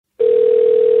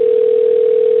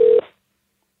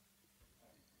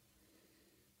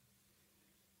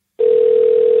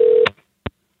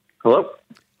Hello?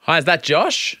 Hi, is that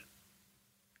Josh?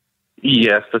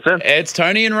 Yes, that's it. It's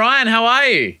Tony and Ryan. How are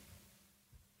you?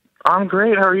 I'm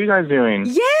great. How are you guys doing?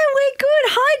 Yeah, we're good.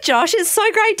 Hi, Josh. It's so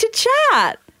great to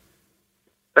chat.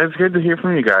 It's good to hear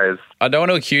from you guys. I don't want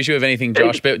to accuse you of anything,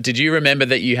 Josh, but did you remember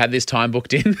that you had this time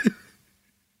booked in?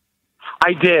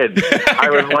 I did.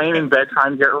 I was laying in bed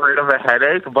trying to get rid of a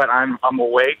headache, but I'm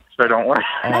awake, so don't worry.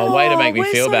 Oh, way to make me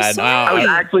we're feel so bad. sorry.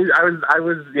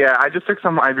 I just took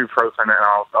some ibuprofen and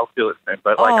I'll feel it soon.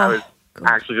 But I was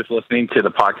actually just listening to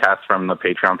the podcast from the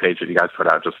Patreon page that you guys put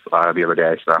out just the other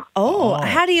day. So.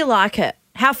 How do you like it?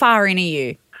 How far in are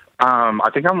you? I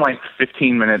think I'm like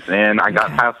 15 minutes in. I got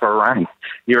past a run.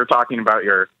 You were talking about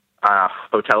your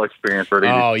hotel experience where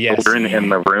there's children in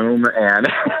the room, and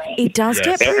it does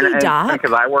get pretty dark.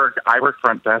 Because I work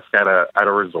front desk at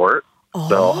a resort,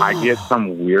 so I get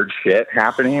some weird shit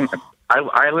happening.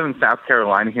 I live in South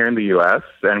Carolina here in the U.S.,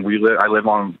 and I live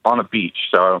on a beach,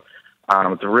 so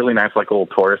it's a really nice little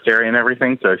tourist area and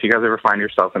everything. So if you guys ever find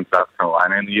yourself in South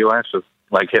Carolina in the U.S., just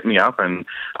hit me up, and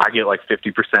I get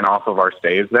 50% off of our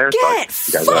stays there.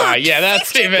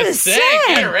 That's even sick.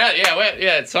 Get around.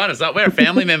 Yeah, sign us up. We're a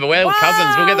family member. We're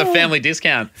cousins. We'll get the family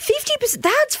discount. 50%.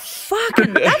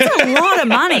 That's a lot of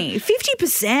money.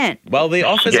 50%. Well, the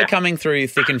offers are coming through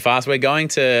thick and fast. We're going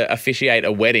to officiate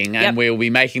a wedding, and we'll be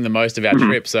making the most of our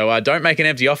trip. So don't make an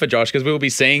empty offer, Josh, because we will be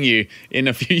seeing you in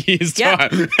a few years'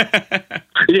 time.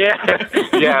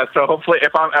 Yeah. So hopefully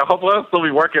I'll still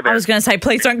be working there. I was going to say,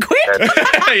 please don't quit.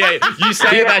 You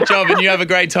stay at that job and you have a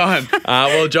great time.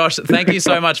 Well, Josh, thank you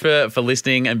so much for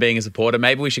listening and being a supporter.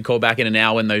 Maybe we should call back in an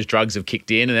hour when those drugs have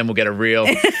kicked in, and then we'll get a real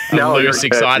loose,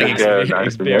 exciting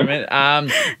experiment.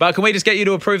 But can we just get you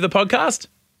to approve the podcast?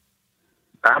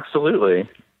 Absolutely.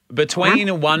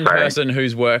 Between one person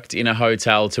who's worked in a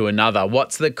hotel to another,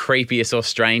 what's the creepiest or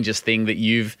strangest thing that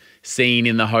you've seen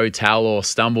in the hotel or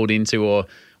stumbled into, or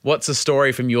what's a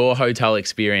story from your hotel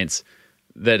experience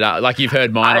that, you've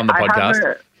heard mine on the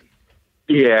podcast?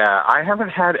 I haven't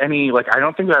had any, I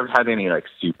don't think I've had any,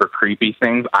 super creepy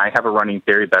things. I have a running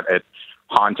theory that it's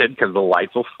haunted because the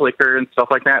lights will flicker and stuff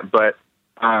like that. But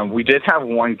we did have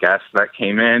one guest that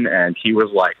came in, and he was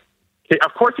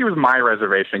of course he was my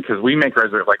reservation because we make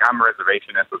reservations. I'm a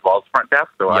reservationist as well as front desk,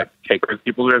 so I take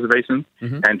people's reservations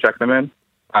and check them in.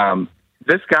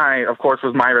 This guy, of course,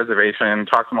 was my reservation.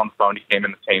 Talked to him on the phone. He came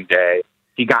in the same day.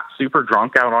 He got super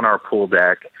drunk out on our pool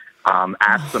deck,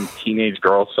 asked some teenage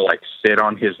girls to sit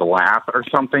on his lap or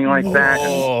something like that.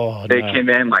 And they came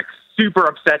in super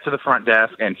upset to the front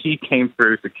desk, and he came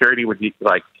through. Security was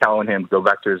telling him to go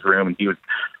back to his room, and he was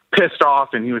pissed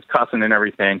off and he was cussing and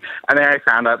everything. And then I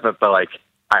found out that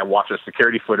I watched the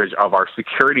security footage of our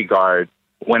security guard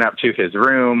went up to his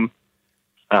room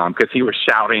because he was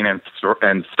shouting and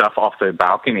stuff off the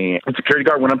balcony. The security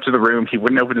guard went up to the room. He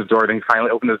wouldn't open his door. Then he finally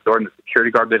opened his door, and the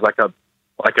security guard did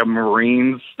a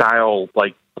Marine style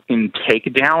fucking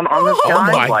takedown on this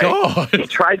guy. Oh my God! He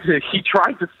tried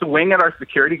to swing at our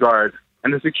security guard,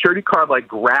 and the security guard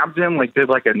grabbed him, did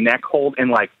a neck hold,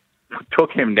 and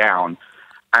took him down.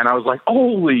 And I was like,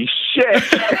 holy shit.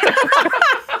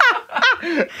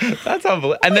 That's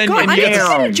unbelievable. And then I need to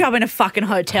get a job in a fucking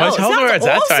hotel. Hotels where it's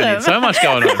at, Tony. So much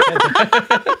going on.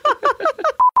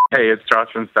 Hey, it's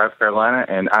Josh from South Carolina,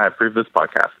 and I approve this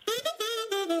podcast.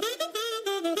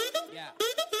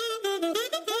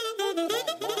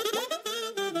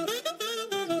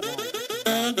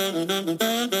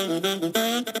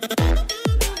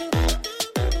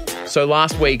 So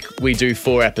last week we do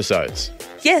 4 episodes.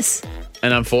 Yes.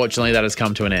 And unfortunately that has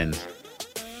come to an end.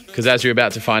 Because as you're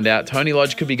about to find out, Tony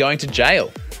Lodge could be going to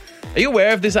jail. Are you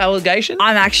aware of this allegation?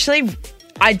 I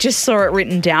just saw it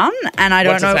written down, and I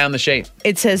don't know. What's it say on the sheet?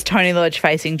 It says Tony Lodge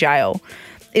facing jail.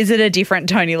 Is it a different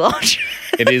Tony Lodge?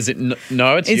 It is.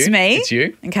 No, it's you. It's me. It's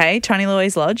you. Okay, Tony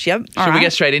Louise Lodge, yep. Should we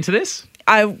get straight into this?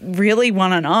 I really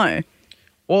want to know.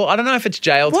 Well, I don't know if it's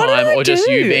jail time or just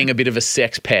you being a bit of a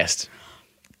sex pest.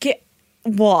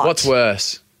 What? What's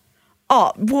worse?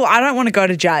 Oh, well, I don't want to go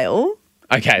to jail.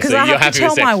 Okay, so you're happy with sex pest. Because I have to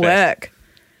tell my work.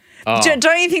 Oh.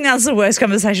 Don't you think that's the worst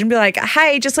conversation? Be like,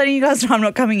 hey, just letting you guys know I'm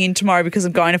not coming in tomorrow because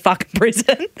I'm going to fucking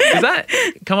prison. Does that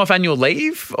come off annual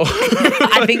leave?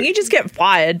 I think you just get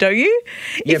fired, don't you?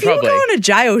 Yeah, if you're probably. going to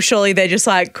jail, surely they're just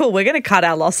like, cool, we're going to cut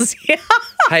our losses here.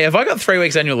 Hey, have I got 3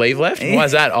 weeks annual leave left? Why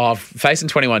is that? Oh, facing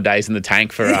 21 days in the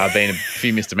tank for being a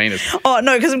few misdemeanors. Oh,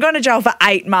 no, because I'm going to jail for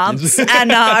 8 months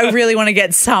and I really want to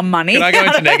get some money. Can I go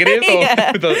into negative?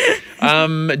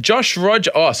 Yeah. Josh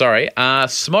Roger,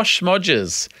 Smosh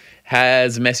Smodges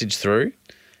has messaged through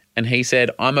and he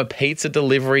said, I'm a pizza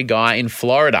delivery guy in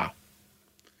Florida.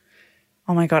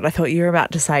 Oh, my God, I thought you were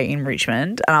about to say in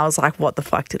Richmond and I was like, what the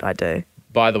fuck did I do?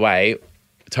 By the way,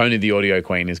 Tony the Audio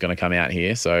Queen is going to come out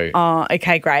here, so Oh,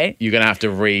 okay, great. you're going to have to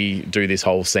redo this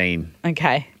whole scene.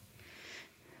 Okay.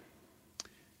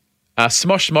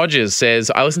 Smosh Smodges says,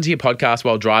 I listened to your podcast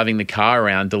while driving the car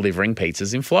around delivering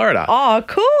pizzas in Florida. Oh,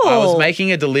 cool. I was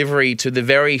making a delivery to the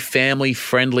very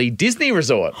family-friendly Disney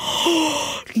resort.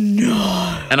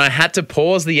 No. And I had to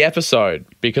pause the episode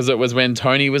because it was when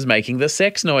Tony was making the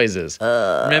sex noises.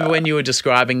 Remember when you were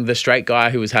describing the straight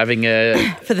guy who was having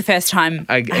For the first time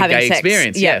a having gay sex.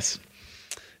 experience? Yeah. Yes.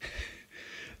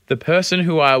 The person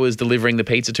who I was delivering the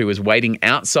pizza to was waiting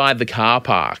outside the car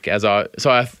park I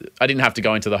didn't have to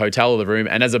go into the hotel or the room.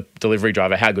 And as a delivery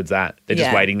driver, how good's that? They're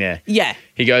just waiting there. Yeah.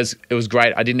 He goes, it was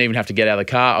great. I didn't even have to get out of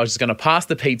the car. I was just going to pass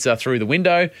the pizza through the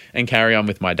window and carry on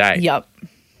with my day. Yep.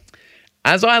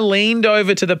 As I leaned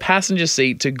over to the passenger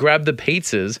seat to grab the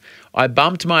pizzas, I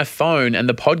bumped my phone and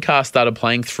the podcast started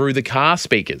playing through the car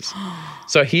speakers.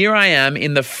 So here I am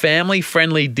in the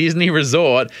family-friendly Disney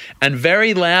resort and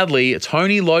very loudly,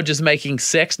 Tony Lodge is making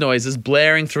sex noises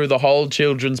blaring through the whole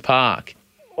children's park.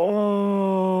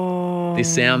 Oh.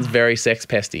 This sounds very sex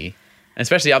pesty. And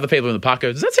especially other people in the park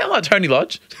go, does that sound like Tony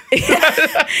Lodge?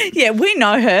 Yeah, we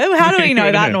know her. How do we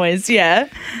know that noise? Yeah.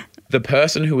 The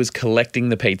person who was collecting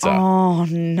the pizza Oh,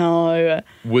 no.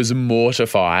 was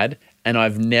mortified, and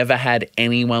I've never had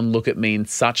anyone look at me in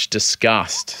such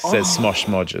disgust, says Smosh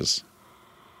Smodges.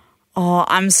 Oh,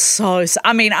 I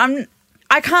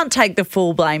can't take the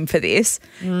full blame for this.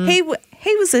 He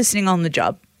was listening on the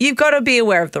job. You've got to be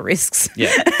aware of the risks.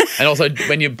 Yeah. And also,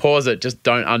 when you pause it, just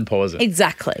don't unpause it.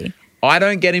 Exactly. I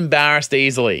don't get embarrassed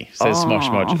easily, says Smosh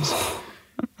Smodges.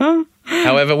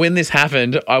 However, when this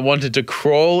happened, I wanted to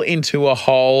crawl into a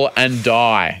hole and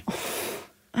die.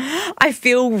 I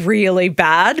feel really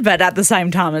bad, but at the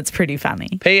same time, it's pretty funny.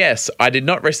 P.S. I did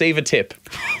not receive a tip.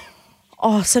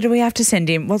 Oh, so do we have to send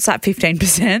him, what's that,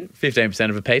 15%? 15%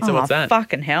 of a pizza, what's that?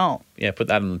 Fucking hell. Yeah, put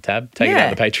that on the tab. Take it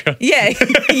out of the Patreon. Yeah,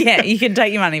 yeah, you can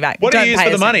take your money back. What do Don't you use pay for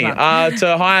the us money? next month.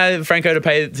 To hire Franco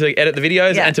to edit the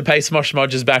videos Yeah. and to pay Smosh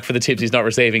Smodges back for the tips he's not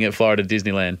receiving at Florida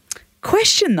Disneyland.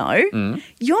 Question though,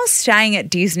 you're staying at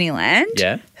Disneyland.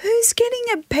 Yeah. Who's getting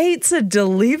a pizza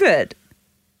delivered?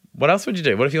 What else would you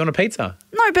do? What if you want a pizza?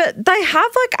 No, but they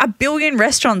have like a billion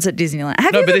restaurants at Disneyland.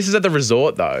 But this is at the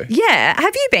resort though. Yeah.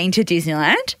 Have you been to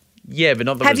Disneyland? Yeah, but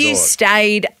not the Have resort. you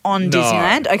stayed on No.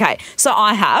 Disneyland? Okay. So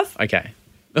I have. Okay.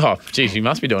 Oh, geez, you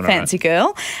must be doing Fancy all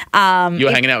girl. right. You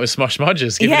were hanging out with Smosh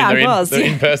Smodges, giving Yeah, them I was. their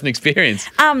in-person experience.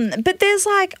 But there's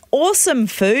like awesome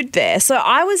food there. So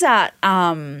I was at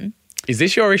Is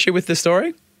this your issue with the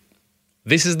story?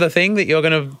 This is the thing that you're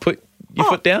going to put your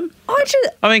foot down?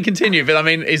 Continue, but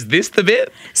is this the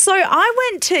bit? So I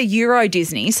went to Euro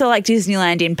Disney, so like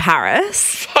Disneyland in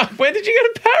Paris. Fuck, when did you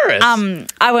go to Paris?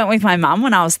 I went with my mum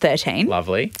when I was 13.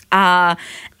 Lovely.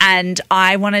 And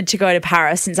I wanted to go to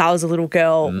Paris since I was a little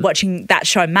girl watching that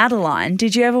show Madeline.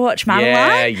 Did you ever watch Madeline?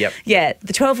 Yeah, yep. Yeah,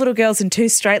 the 12 little girls in 2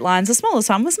 straight lines. The smallest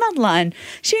one was Madeline.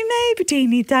 She may be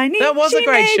teeny tiny. That was a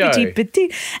great show.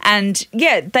 And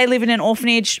yeah, they live in an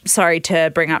orphanage. Sorry to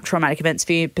bring up traumatic events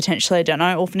for you, potentially, I don't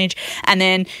know, orphanage. And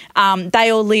then they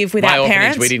all live without My orphanage,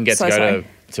 parents. we didn't get to go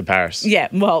to Paris. Yeah,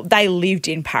 well, they lived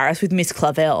in Paris with Miss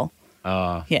Clavel.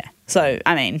 Oh. Yeah, so,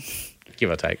 Give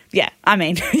or take. yeah,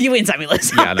 you win some, you lose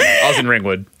some. Yeah, I know. I was in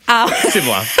Ringwood.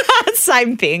 Similar.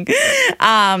 Same thing.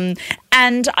 And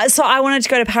so I wanted to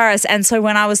go to Paris. And so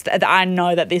when I was, I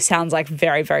know that this sounds like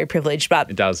very, very privileged, but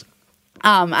It does.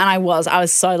 and I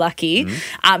was so lucky.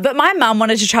 But my mum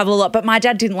wanted to travel a lot, but my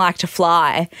dad didn't like to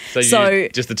fly. So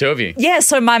just the two of you? Yeah,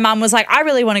 so my mum was like, I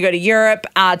really want to go to Europe.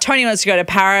 Tony wants to go to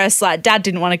Paris. Like, Dad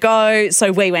didn't want to go,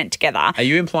 so we went together. Are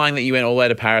you implying that you went all the way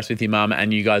to Paris with your mum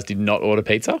and you guys did not order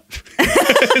pizza? Is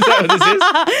that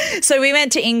what this is? So we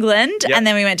went to England, and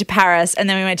then we went to Paris, and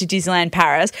then we went to Disneyland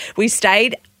Paris. We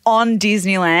stayed on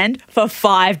Disneyland for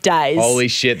 5 days. Holy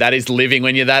shit, that is living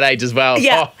when you're that age as well.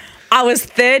 Yeah. Oh. I was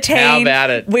 13. How about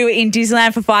it? We were in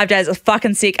Disneyland for 5 days. It was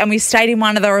fucking sick. And we stayed in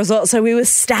one of the resorts. So we were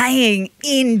staying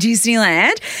in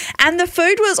Disneyland. And the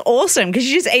food was awesome because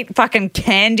you just eat fucking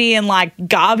candy and like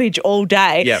garbage all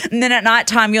day. Yep. And then at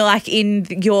nighttime, you're like in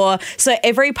your... So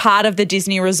every part of the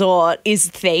Disney resort is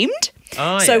themed.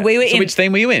 Oh, so yeah. we were so which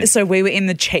theme were you in? So we were in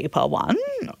the cheaper one.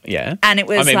 Yeah. And it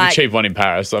was the like... cheap one in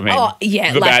Paris. The like-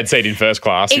 bad seat in first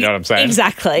class, you know what I'm saying?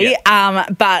 Exactly. Yeah.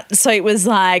 But so it was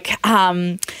like...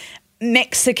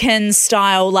 Mexican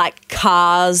style like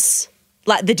cars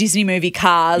like the Disney movie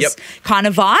Cars kind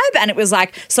of vibe. And it was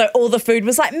like, so all the food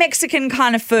was like Mexican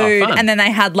kind of food. Fun. And then they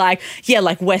had like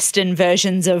Western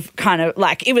versions of kind of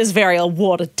like, it was very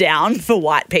watered down for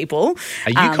white people.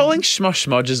 Are you calling Smosh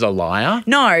Smodges a liar?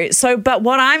 No. So, but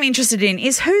what I'm interested in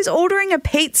is who's ordering a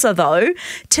pizza though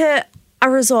to a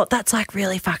resort that's like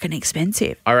really fucking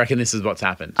expensive. I reckon this is what's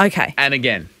happened. Okay. And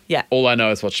again, all I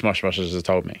know is what Smosh Smodges has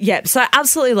told me. Yeah, so I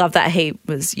absolutely love that he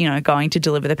was, going to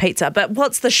deliver the pizza. But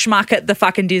what's the schmuck at the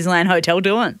fucking Disneyland Hotel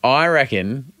doing? I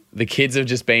reckon the kids have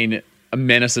just been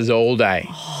menaces all day,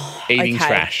 eating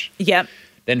trash. Yep.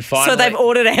 Then finally, so they've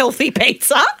ordered a healthy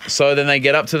pizza. So then they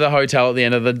get up to the hotel at the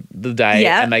end of the day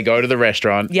and they go to the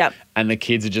restaurant. Yep. And the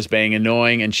kids are just being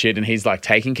annoying and shit. And he's like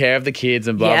taking care of the kids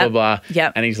and blah, blah, blah.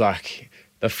 Yep. And he's like,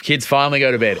 the kids finally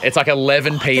go to bed. It's like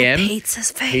 11 p.m. The pizza's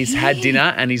for He's him. had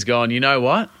dinner and he's gone, you know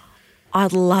what?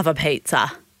 I'd love a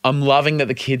pizza. I'm loving that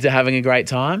the kids are having a great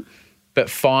time.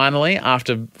 But finally,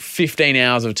 after 15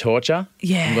 hours of torture,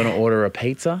 I'm going to order a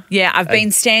pizza. Yeah, I've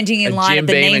been standing in line at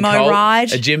the Beam Nemo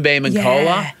ride. A Jim Beam and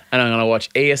cola. And I'm going to watch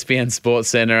ESPN Sports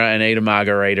Center and eat a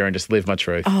margarita and just live my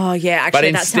truth. Oh, yeah.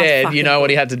 Actually, but that sounds instead, fucking you know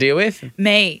what he had to deal with?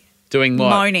 Me. Doing what?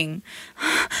 Moaning.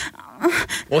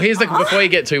 Well, here's before you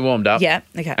get too warmed up. Yeah,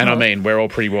 okay. And I mean, we're all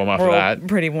pretty warm after We're all that.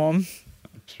 pretty warm.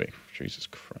 Jesus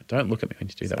Christ. Don't look at me when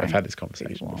you do that. We've had this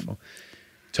conversation before.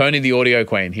 Tony, the audio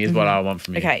queen, here's what I want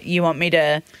from you. Okay, you want me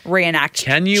to reenact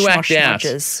Can you act out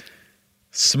Smodges?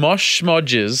 Smosh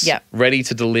Smodges ready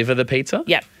to deliver the pizza?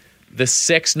 Yep. The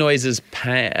sex noises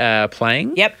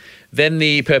playing? Yep. Then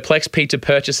the perplexed pizza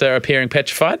purchaser appearing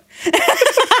petrified?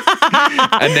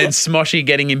 And then Smoshy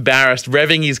getting embarrassed,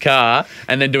 revving his car,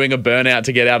 and then doing a burnout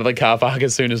to get out of the car park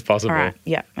as soon as possible. All right,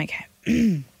 yeah,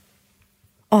 okay.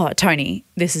 Oh, Tony,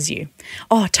 this is you.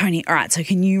 Oh, Tony, all right, so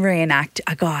can you reenact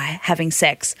a guy having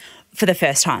sex for the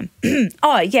first time?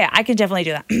 Oh, yeah, I can definitely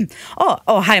do that.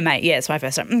 Oh, hey, mate, yeah, it's my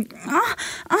first time.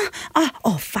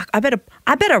 Oh, fuck, I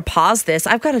better pause this.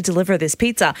 I've got to deliver this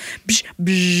pizza.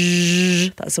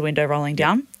 That's the window rolling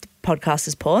down. The podcast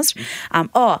is paused.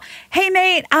 Oh, hey,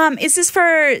 mate, is this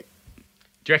for... Do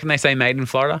you reckon they say made in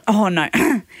Florida? Oh, no.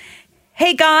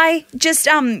 Hey, guy, just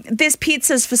this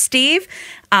pizza's for Steve.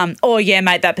 Oh, yeah,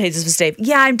 mate, that pizza's for Steve.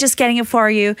 Yeah, I'm just getting it for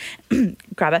you.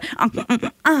 Grab it.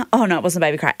 Oh, no, it wasn't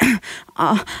baby cry.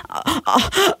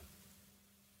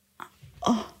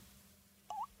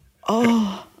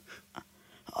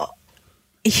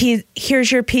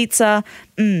 Here's your pizza.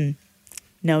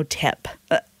 No tip.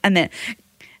 And then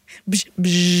there's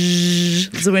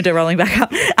the window rolling back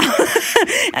up.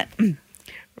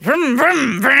 Vroom,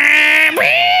 vroom, vroom,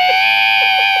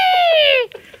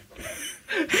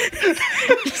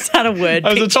 Just had a word.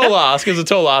 It was a tall ask. It was a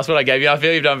tall ask what I gave you. I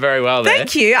feel you've done very well there.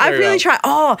 Thank you. I really tried.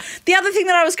 Oh, the other thing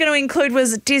that I was going to include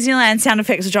was Disneyland sound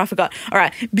effects, which I forgot. All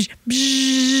right.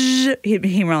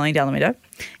 Him rolling down the window.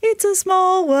 It's a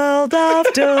small world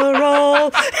after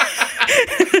all.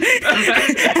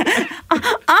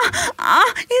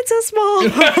 It's a small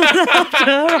world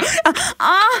after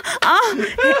all.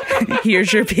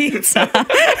 Here's your pizza.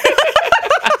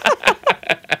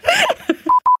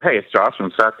 Hey, it's Josh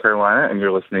from South Carolina, and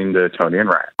you're listening to Tony and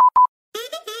Ryan.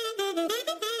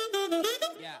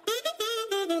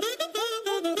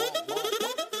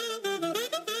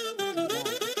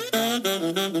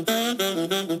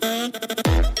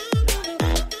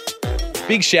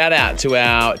 Big shout out to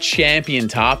our champion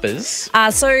tarpers.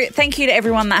 So thank you to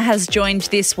everyone that has joined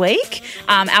this week.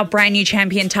 Our brand new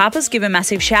champion tarpers, give a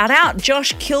massive shout out.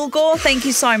 Josh Kilgore, thank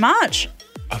you so much.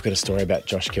 I've got a story about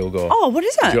Josh Kilgore. Oh, what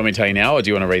is it? Do you want me to tell you now or do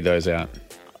you want to read those out?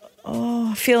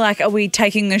 Oh, I feel like, are we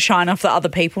taking the shine off the other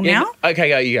people now? Okay,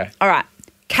 go, you go. All right.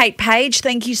 Kate Page,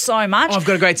 thank you so much. Oh, I've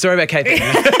got a great story about Kate Page.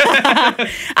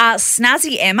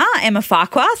 Snazzy Emma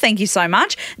Farquhar, thank you so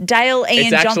much. Dale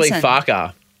Ian Johnson. It's actually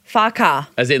Farquhar. Farquhar.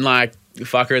 As in like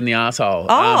fucker in the asshole.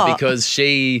 Oh. Because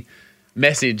she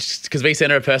messaged, because we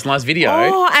sent her a personalised video.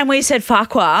 Oh, and we said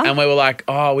Farquhar. And we were like,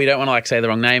 oh, we don't want to like say the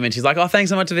wrong name. And she's like, oh, thanks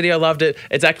so much for the video. Loved it.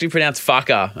 It's actually pronounced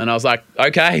fucker. And I was like,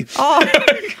 okay. Oh,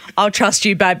 I'll trust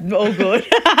you, babe. All good.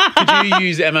 Could you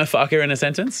use Emma fucker in a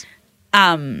sentence?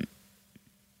 Emma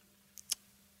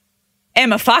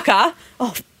fucker?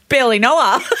 Oh, barely know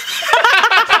her.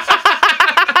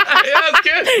 Yeah, that's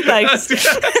good. Thanks.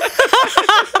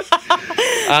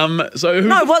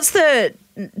 No, what's the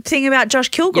thing about Josh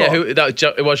Kilgore? Yeah,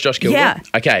 it was Josh Kilgore? Yeah.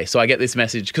 Okay, so I get this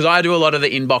message because I do a lot of the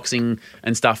inboxing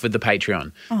and stuff with the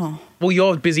Patreon. Oh. Well,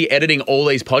 you're busy editing all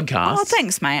these podcasts. Oh,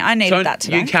 thanks, mate. I needed that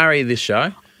today. You carry this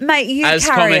show. Mate, you as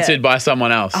carry commented it. by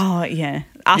someone else. Oh, yeah.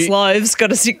 Us loaves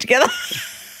got to stick together.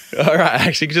 All right,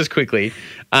 actually, just quickly.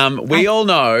 We all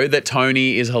know that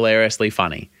Tony is hilariously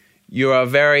funny. You're a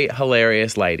very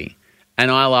hilarious lady.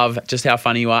 And I love just how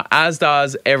funny you are, as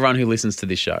does everyone who listens to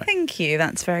this show. Thank you.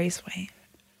 That's very sweet.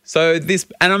 So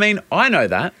and I mean, I know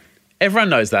that. Everyone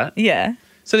knows that. Yeah.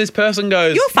 So this person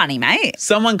goes, You're funny, mate.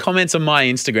 Someone comments on my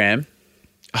Instagram,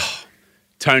 oh,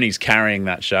 Tony's carrying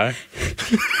that show.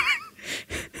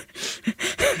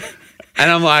 And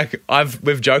I'm like,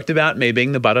 we've joked about me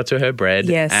being the butter to her bread.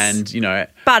 Yes. And, you know.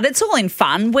 But it's all in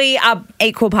fun. We are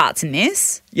equal parts in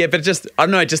this. Yeah, but just, I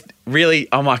don't know, just really,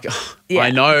 I'm like, oh,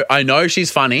 Yeah. I know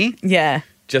she's funny. Yeah.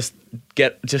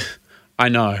 I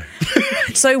know.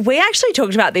 So we actually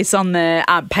talked about this on the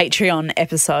Patreon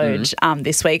episode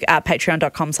this week at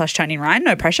patreon.com/Tony and Ryan.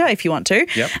 No pressure if you want to.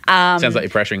 Yep. Sounds like you're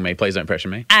pressuring me. Please don't pressure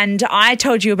me. And I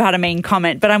told you about a mean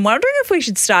comment, but I'm wondering if we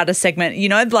should start a segment, you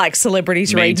know, like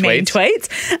celebrities read mean tweets.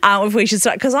 If we should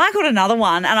start, because I got another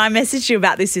one and I messaged you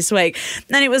about this week.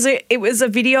 And it was a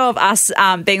video of us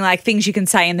being like things you can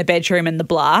say in the bedroom and the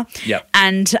blah. Yep.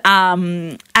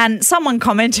 And someone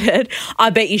commented, I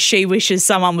bet you she wishes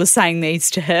someone was saying these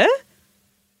to her.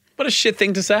 What a shit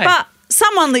thing to say. But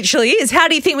someone literally is. How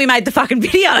do you think we made the fucking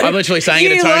video? I'm literally saying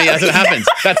it to Tony as it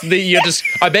happens.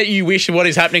 I bet you wish what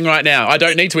is happening right now. I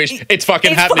don't need to wish. It's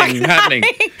fucking happening.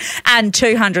 And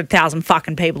 200,000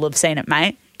 fucking people have seen it,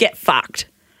 mate. Get fucked.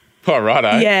 Oh,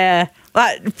 righto. Yeah.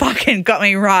 That fucking got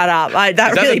me right up.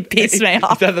 That really pissed me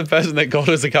off. Is that the person that called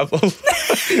us a couple of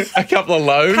loaves? A couple of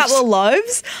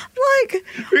loaves? Like,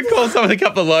 we called someone a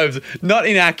couple of loaves. Not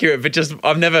inaccurate, but just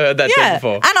I've never heard that term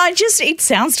before. And it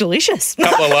sounds delicious. A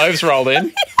couple of loaves rolled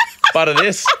in. Butter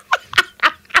this.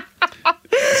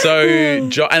 So,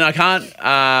 and I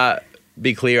can't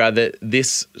be clearer that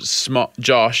this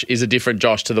Josh is a different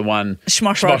Josh to the one.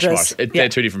 Schmosh Rogers. They're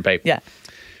two different people. Yeah.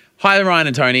 Hi, Ryan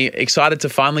and Tony. Excited to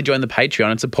finally join the Patreon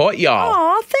and support y'all.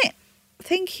 Oh,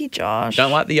 thank you, Josh.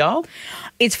 Don't like the y'all?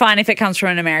 It's fine if it comes from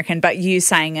an American, but you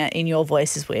saying it in your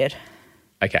voice is weird.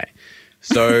 Okay.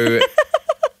 So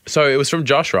it was from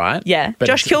Josh, right? Yeah. But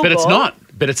Josh Kilgore.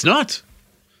 But it's not.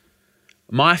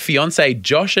 My fiance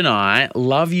Josh and I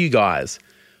love you guys.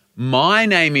 My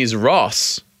name is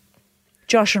Ross.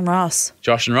 Josh and Ross.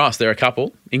 They're a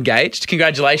couple. Engaged.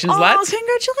 Congratulations, lads.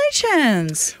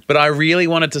 Congratulations. But I really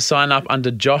wanted to sign up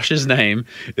under Josh's name.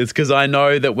 It's because I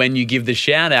know that when you give the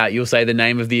shout out, you'll say the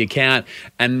name of the account.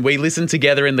 And we listen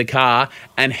together in the car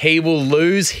and he will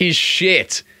lose his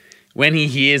shit when he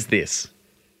hears this.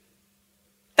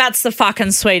 That's the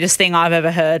fucking sweetest thing I've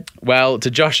ever heard. Well,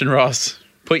 to Josh and Ross,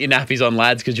 put your nappies on,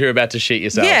 lads, because you're about to shit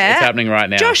yourself. Yeah. It's happening right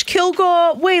now. Josh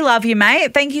Kilgore, we love you,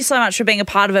 mate. Thank you so much for being a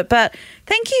part of it. But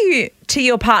thank you to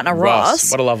your partner,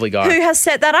 Ross. What a lovely guy. Who has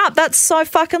set that up. That's so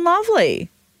fucking lovely.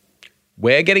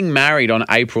 We're getting married on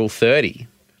April 30,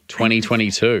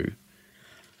 2022.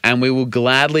 And we will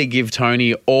gladly give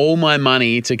Tony all my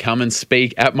money to come and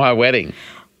speak at my wedding.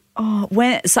 Oh,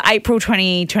 so April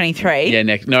 2023? Yeah,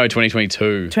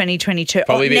 2022. 2022.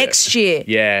 Probably next year.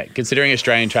 Yeah, considering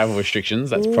Australian travel restrictions,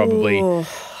 that's probably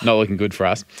not looking good for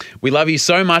us. We love you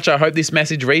so much. I hope this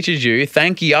message reaches you.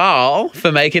 Thank y'all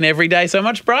for making every day so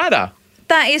much brighter.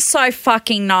 That is so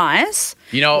fucking nice.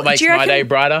 You know what makes my day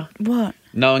brighter? What?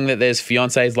 Knowing that there's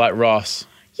fiancés like Ross.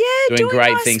 Yeah, doing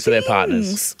great nice things for their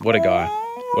partners. What a guy.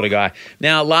 What a guy.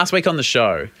 Now, last week on the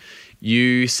show,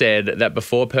 you said that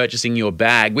before purchasing your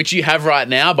bag, which you have right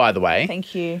now, by the way.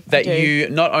 Thank you. That you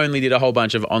not only did a whole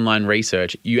bunch of online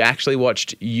research, you actually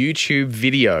watched YouTube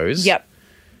videos. Yep.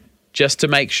 Just to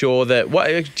make sure that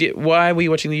why were you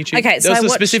watching the YouTube? Okay, so there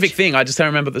was a specific thing. I just don't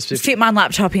remember the specific. Fit my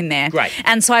laptop in there. Great.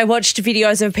 And so I watched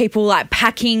videos of people like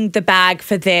packing the bag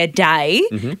for their day,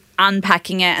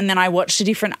 unpacking it, and then I watched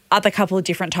a couple of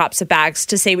different types of bags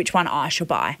to see which one I should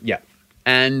buy. Yeah.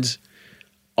 And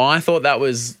I thought that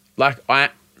was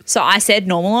So I said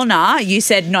normal or nah. You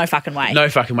said no fucking way. No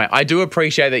fucking way. I do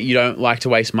appreciate that you don't like to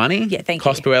waste money. Yeah, thank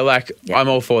Cost you. per wear, I'm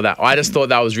all for that. I just thought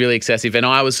that was really excessive, and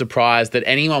I was surprised that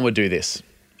anyone would do this.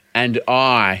 And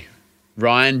I,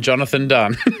 Ryan Jonathan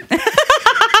Dunn,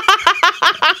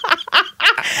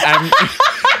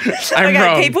 I'm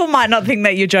wrong. People might not think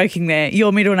that you're joking there.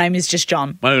 Your middle name is just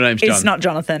John. My middle name's John. It's not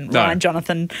Jonathan. No. Ryan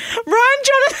Jonathan.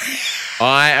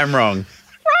 I am wrong. Ryan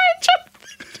Jonathan.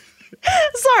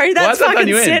 Sorry, that's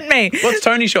fucking sent me. What's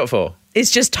Tony short for? It's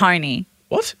just Tony.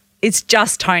 What? It's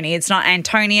just Tony. It's not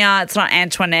Antonia. It's not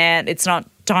Antoinette. It's not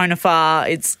Tonifer.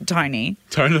 It's Tony.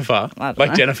 Tonifer? Like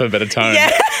know. Jennifer, but a tone.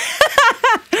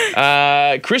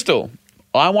 Yeah. Crystal,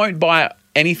 I won't buy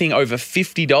anything over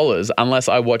 $50 unless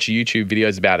I watch YouTube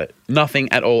videos about it.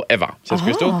 Nothing at all ever, says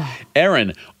Crystal.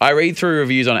 Erin, I read through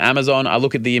reviews on Amazon. I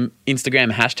look at the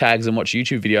Instagram hashtags and watch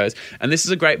YouTube videos. And this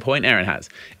is a great point Erin has.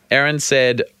 Erin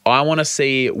said, I want to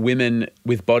see women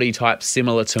with body types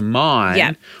similar to mine,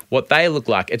 Yep. what they look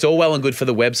like. It's all well and good for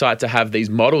the website to have these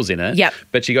models in it. Yep.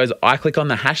 But she goes, I click on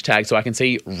the hashtag so I can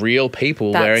see real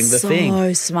people wearing the thing.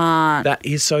 That's so smart. That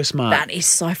is so smart. That is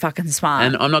so fucking smart.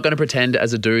 And I'm not going to pretend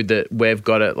as a dude that we've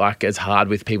got it like as hard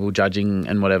with people judging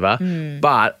and whatever.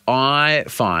 But I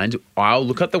find I'll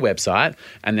look at the website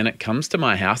and then it comes to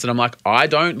my house and I'm like, I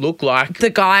don't look like the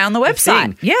guy on the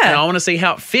website. thing. Yeah. And I want to see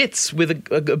how it fits with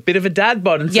a bit of a dad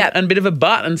bod and, Yep. and a bit of a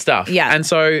butt and stuff. Yeah. And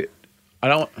so I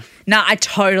don't. No, I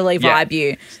totally vibe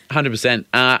you.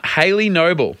 100%. Haley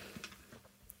Noble.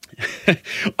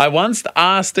 I once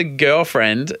asked a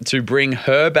girlfriend to bring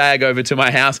her bag over to my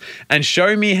house and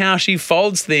show me how she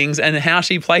folds things and how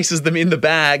she places them in the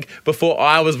bag before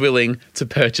I was willing to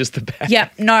purchase the bag. Yeah,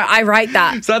 no, I rate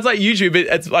that. So that's like YouTube.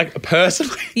 It's like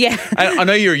personally. Yeah. I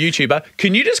know you're a YouTuber.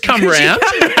 Can you just come around?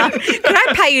 Can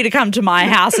I pay you to come to my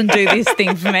house and do this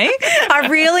thing for me? I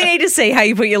really need to see how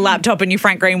you put your laptop and your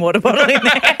Frank Green water bottle in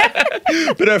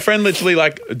there. But her friend literally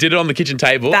like did it on the kitchen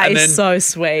table. That and is so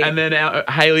sweet. And then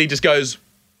Haley just goes,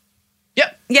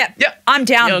 yep. Yep. I'm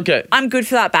down. Yeah, okay. I'm good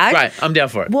for that bag. Great. I'm down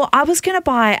for it. Well, I was going to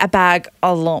buy a bag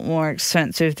a lot more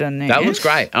expensive than this. That looks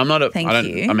great. I'm not a. Thank I don't.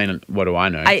 you. I mean, what do I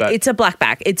know? But It's a black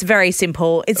bag. It's very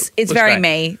simple. It's looks very great.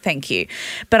 me. Thank you.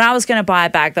 But I was going to buy a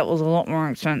bag that was a lot more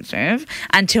expensive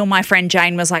until my friend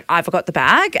Jane was like, I forgot the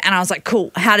bag. And I was like,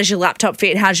 cool. How does your laptop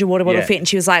fit? How does your water bottle Yeah. fit? And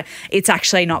she was like, it's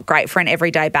actually not great for an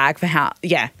everyday bag for how,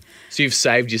 yeah. So you've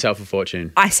saved yourself a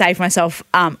fortune. I saved myself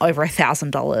over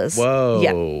 $1,000.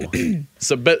 Whoa. Yeah.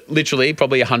 So, but literally,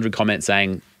 probably 100 comments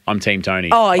saying, "I'm Team Tony."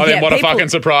 Oh, I yeah, mean, what people- a fucking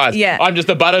surprise! yeah. I'm just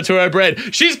the butter to her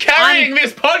bread. She's carrying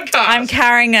this podcast. I'm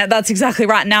carrying it. That's exactly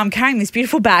right. Now I'm carrying this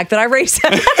beautiful bag that I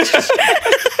researched.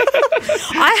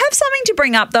 I have something to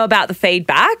bring up, though, about the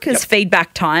feedback. It's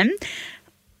feedback time.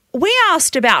 We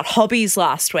asked about hobbies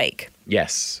last week.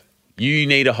 Yes. You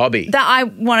need a hobby. That I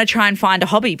want to try and find a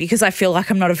hobby because I feel like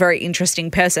I'm not a very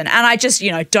interesting person. And I just,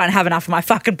 don't have enough on my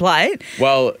fucking plate.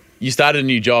 Well, you started a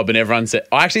new job and everyone said,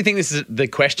 I actually think the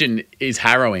question is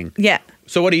harrowing. Yeah.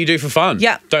 So what do you do for fun?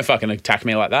 Yeah. Don't fucking attack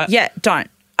me like that. Yeah, don't.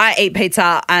 I eat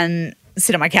pizza and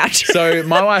sit on my couch. So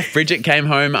my wife Bridget came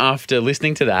home after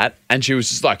listening to that and she was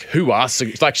just like, who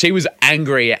asked? Like she was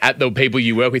angry at the people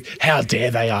you work with. How dare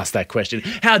they ask that question?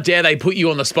 How dare they put you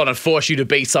on the spot and force you to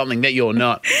be something that you're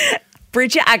not?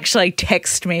 Bridget actually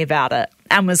texted me about it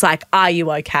and was like, are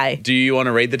you okay? Do you want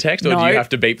to read the text or No. do you have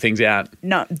to beep things out?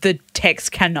 No, the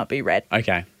text cannot be read.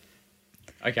 Okay.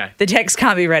 The text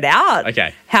can't be read out.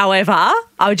 Okay. However,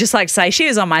 I would just like to say she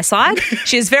was on my side.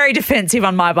 She was very defensive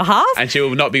on my behalf. And she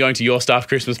will not be going to your staff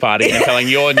Christmas party and telling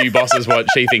your new bosses what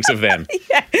she thinks of them.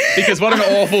 Yeah. Because what an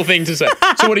awful thing to say.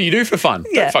 So what do you do for fun?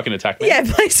 Yeah. Don't fucking attack me.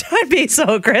 Yeah, please don't be so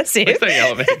aggressive. Please don't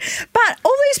yell at me. But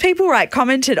all these people, right,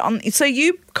 commented on. So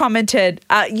you commented,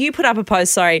 you put up a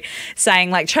post, saying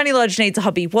like, Tony Lodge needs a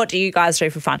hobby. What do you guys do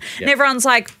for fun? Yep. And everyone's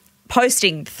like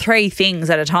posting 3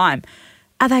 things at a time.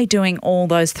 Are they doing all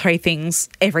those 3 things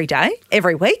every day,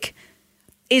 every week?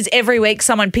 Is every week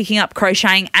someone picking up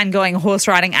crocheting and going horse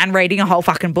riding and reading a whole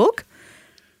fucking book?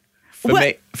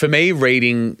 For me,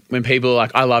 reading, when people are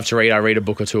like, I love to read, I read a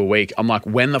book or 2 a week, I'm like,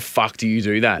 when the fuck do you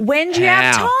do that? When do you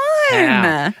have time?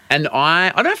 How? And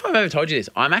I don't know if I've ever told you this.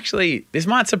 This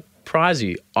might surprise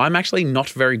you. I'm actually not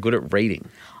very good at reading.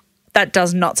 That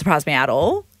does not surprise me at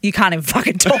all. You can't even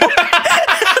fucking talk.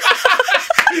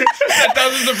 That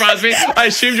doesn't surprise me. I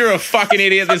assumed you're a fucking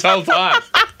idiot this whole time.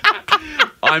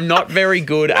 I'm not very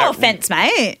good at... No offense,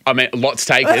 mate. I mean, lots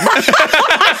taken.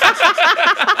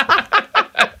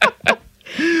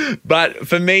 But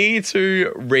for me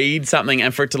to read something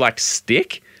and for it to like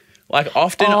stick, like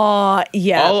often... Oh,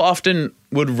 yeah. I'll often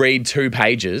would read 2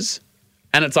 pages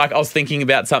and it's like I was thinking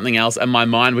about something else and my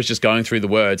mind was just going through the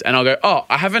words and I'll go, oh,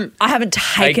 I haven't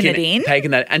taken it in.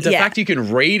 Taken that. And the Yeah. fact you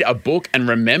can read a book and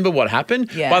remember what happened,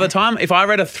 Yeah. by the time, if I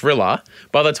read a thriller,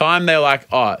 by the time they're like,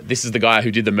 oh, this is the guy who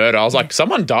did the murder, I was like,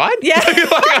 someone died? Yeah.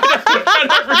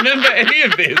 I don't remember any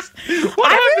of this.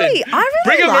 What happened? I really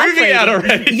Bring a like movie reading. out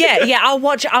already. Yeah,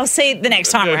 I'll see it the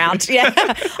next time around. Yeah.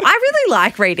 I really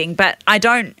like reading, but I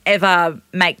don't ever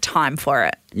make time for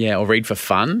it. Yeah, or read for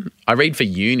fun. I read for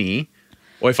uni.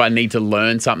 Or if I need to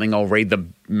learn something, I'll read the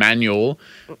manual.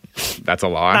 That's a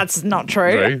lie. That's not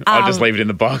true. I'll just leave it in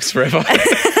the box forever.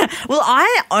 Well,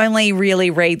 I only really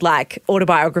read like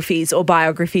autobiographies or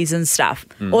biographies and stuff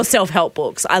or self-help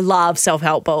books. I love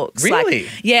self-help books. Really?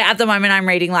 Like, yeah, at the moment I'm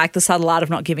reading like The Subtle Art of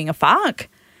Not Giving a Fuck.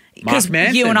 Because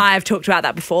Manson. you and I have talked about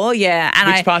that before, yeah.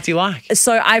 And Which part do you like?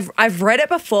 So I've read it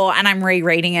before and I'm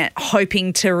rereading it,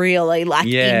 hoping to really like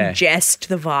ingest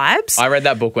the vibes. I read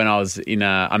that book when I was in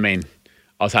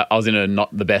I was in a not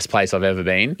the best place I've ever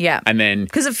been. Yeah. And then...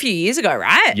 Because a few years ago,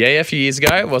 right? Yeah, a few years ago.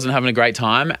 I wasn't having a great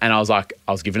time. And I was like,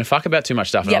 I was giving a fuck about too much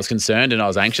stuff. And I was concerned and I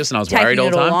was anxious and I was worried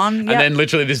all the time. And then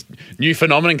literally this new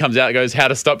phenomenon comes out that goes, how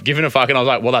to stop giving a fuck. And I was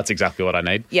like, well, that's exactly what I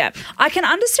need. Yeah. I can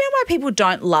understand why people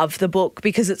don't love the book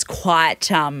because it's quite...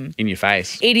 in your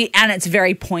face. And it's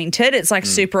very pointed. It's like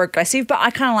super aggressive. But I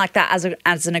kind of like that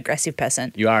as an aggressive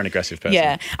person. You are an aggressive person.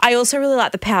 Yeah. I also really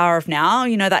like The Power of Now.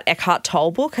 You know that Eckhart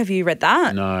Tolle book? Have you read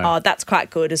that? No. Oh, that's quite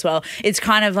good as well. It's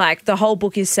kind of like the whole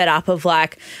book is set up of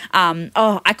like,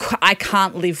 I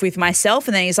can't live with myself.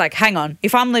 And then he's like, hang on,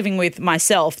 if I'm living with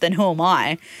myself, then who am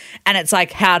I? And it's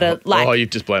like how to you've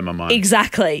just blown my mind.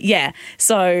 Exactly. Yeah.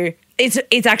 So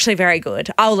it's actually very good.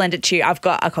 I'll lend it to you. I've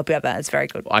got a copy of it. It's very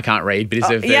good. I can't read, but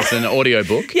if there's an audio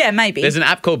book. Yeah, maybe. There's an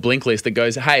app called Blinklist that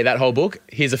goes, hey, that whole book,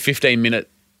 here's a 15-minute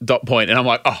dot point. And I'm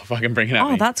like, oh, fucking bring it at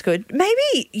me. Oh, that's good.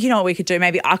 Maybe, you know what we could do?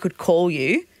 Maybe I could call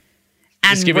you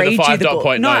and just give me the 5 dot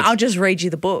point No, notes. I'll just read you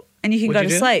the book and you can go to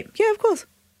sleep. Yeah, of course.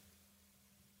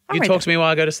 You talk to me while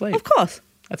I go to sleep? Of course.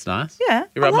 That's nice. Yeah.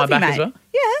 You rub my back mate. as well?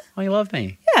 Yeah. Oh, you love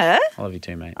me? Yeah. I love you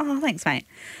too, mate. Oh, thanks, mate.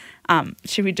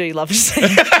 Should we do Love to See?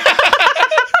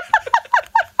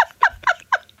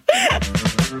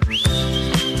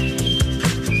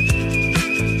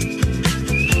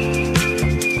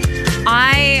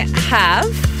 I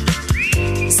have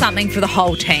something for the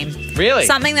whole team. Really?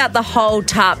 Something that the whole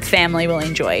TARP family will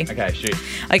enjoy. Okay, shoot.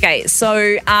 Okay,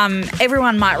 so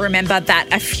everyone might remember that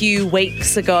a few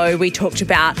weeks ago we talked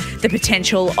about the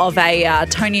potential of a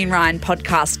Tony and Ryan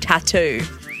podcast tattoo.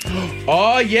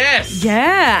 Oh, yes.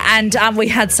 Yeah, and we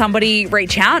had somebody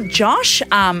reach out, Josh,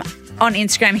 on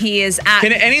Instagram. He is at...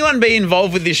 Can anyone be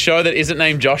involved with this show that isn't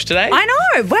named Josh today? I know.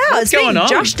 Wow, What's going on?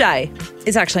 Josh Day.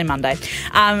 It's actually Monday.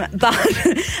 But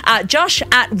Josh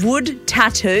at Wood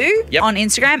Tattoo on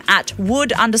Instagram, at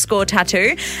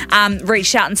Wood_tattoo,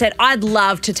 reached out and said, I'd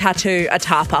love to tattoo a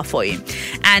tarpa for you.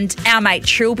 And our mate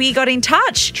Trilby got in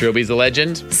touch. Trilby's a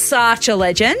legend. Such a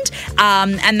legend.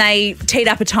 And they teed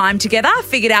up a time together,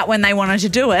 figured out when they wanted to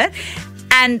do it.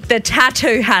 And the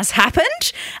tattoo has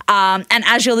happened. And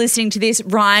as you're listening to this,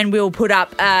 Ryan will put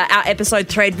up our episode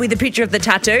thread with a picture of the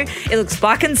tattoo. It looks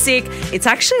fucking sick. It's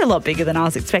actually a lot bigger than I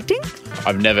was expecting.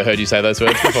 I've never heard you say those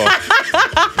words before.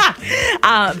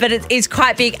 But it is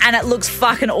quite big and it looks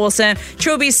fucking awesome.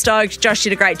 Trilby's stoked. Josh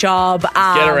did a great job.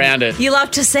 Get around it. You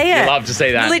love to see it. You love to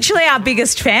see that. Literally our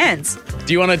biggest fans.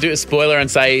 Do you want to do a spoiler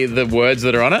and say the words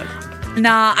that are on it?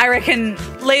 Nah, I reckon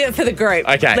leave it for the group.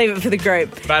 Okay. Leave it for the group.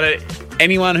 But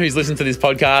anyone who's listened to this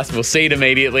podcast will see it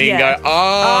immediately and go,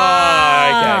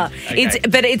 okay.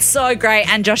 But it's so great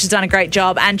and Josh has done a great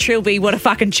job and Trilby, what a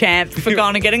fucking champ for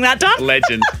going and getting that done.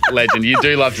 Legend. You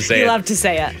do love to see it. You love to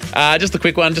see it. Just a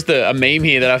quick one, just a meme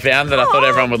here that I found that I thought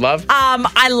everyone would love.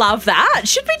 I love that.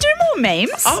 Should we do more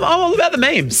memes? I'm all about the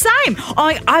memes. Same.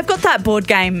 I've got that board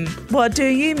game, What Do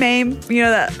You Meme? You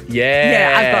know that?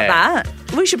 Yeah. I've got that.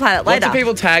 We should play that later. Lots of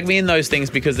people tag me in those things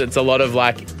because it's a lot of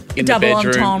like in double the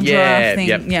bedroom. entendre thing.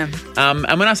 Yep. Yeah.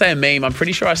 And when I say a meme, I'm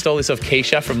pretty sure I stole this off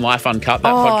Keisha from Life Uncut,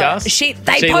 that podcast. She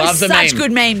loves post a such meme.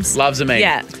 good memes. Loves a meme.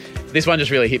 Yeah. This one just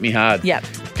really hit me hard. Yep.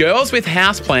 Girls with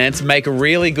houseplants make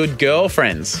really good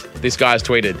girlfriends, this guy's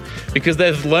tweeted, because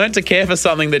they've learned to care for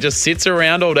something that just sits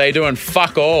around all day doing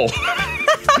fuck all.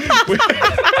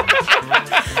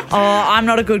 I'm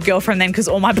not a good girlfriend then because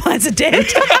all my plants are dead.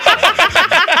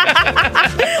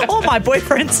 All my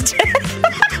boyfriends are dead.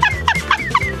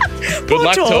 Good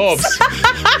luck, Torbs.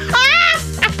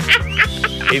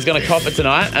 He's going to cop it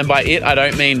tonight, and by it, I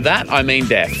don't mean that, I mean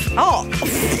death. Oh.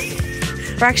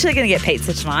 We're actually going to get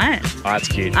pizza tonight. Oh, that's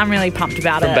cute. I'm really pumped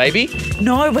about From it. Baby?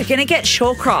 No, we're going to get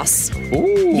Shawcross.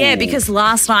 Ooh. Yeah, because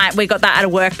last night we got that at a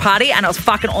work party and it was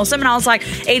fucking awesome. And I was like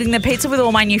eating the pizza with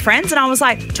all my new friends and I was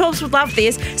like, Torbs would love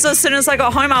this. So as soon as I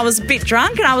got home, I was a bit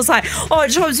drunk and I was like, oh,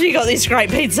 Torbs, we got this great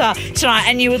pizza tonight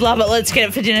and you would love it. Let's get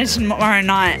it for dinner tomorrow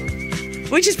night.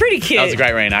 Which is pretty cute. That was a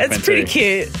great reenactment. It's pretty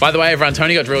cute. By the way, everyone,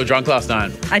 Tony got real drunk last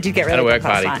night. I did get really at a work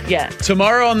drunk party. last night. Yeah.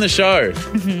 Tomorrow on the show,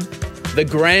 the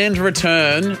grand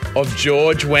return of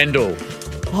George Wendell.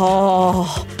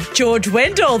 Oh, George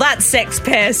Wendell, that sex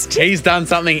pest. He's done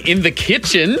something in the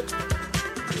kitchen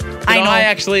that I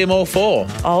actually am all for.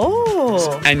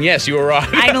 Oh. And yes, you were right.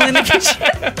 Anal in the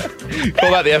kitchen.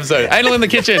 Call that the episode. Anal in the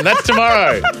kitchen. That's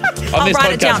tomorrow on this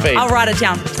podcast feed. I'll write it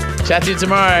down. Chat to you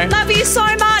tomorrow. Love you so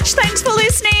much. Thanks for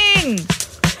listening.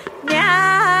 Meow.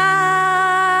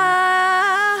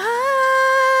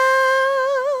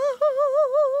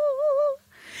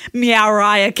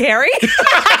 Mariah Carey.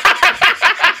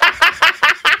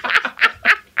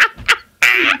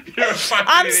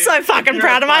 I'm so fucking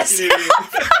proud of myself.